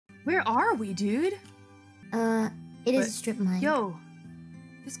Where are we, dude? It is a strip mine. Yo,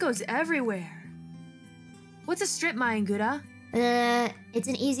 this goes everywhere. What's a strip mine, Gura? It's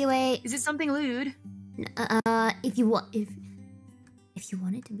an easy way. Is it something lewd? If you want it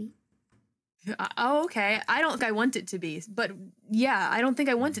to be. Oh, okay. I don't think I want it to be, but yeah, I don't think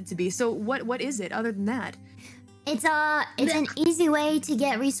I want it to be. So what is it other than that? It's an easy way to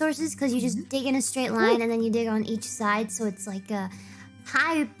get resources because you just dig in a straight line and then you dig on each side, so it's like a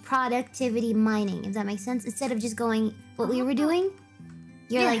high productivity mining, if that makes sense. Instead of just going what we were doing,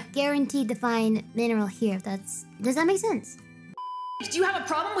 you're like guaranteed to find mineral here. Does that make sense? Do you have a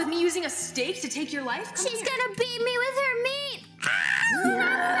problem with me using a stake to take your life? She's gonna beat me with her meat.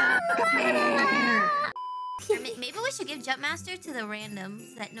 Or maybe we should give Jumpmaster to the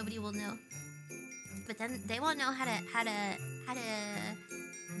randoms that nobody will know. But then they won't know how to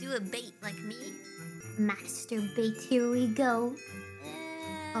do a bait like me. Master bait, here we go.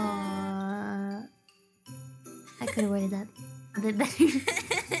 I could have worded that a bit better.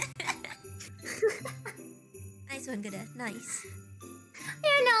 Nice one, Gura. Nice.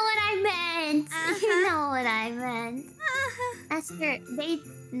 You know what I meant. You know what I meant. Master bait.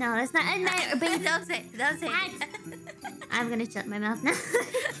 No, that's not. Bait. Don't say it. Don't say it. I'm gonna shut my mouth now.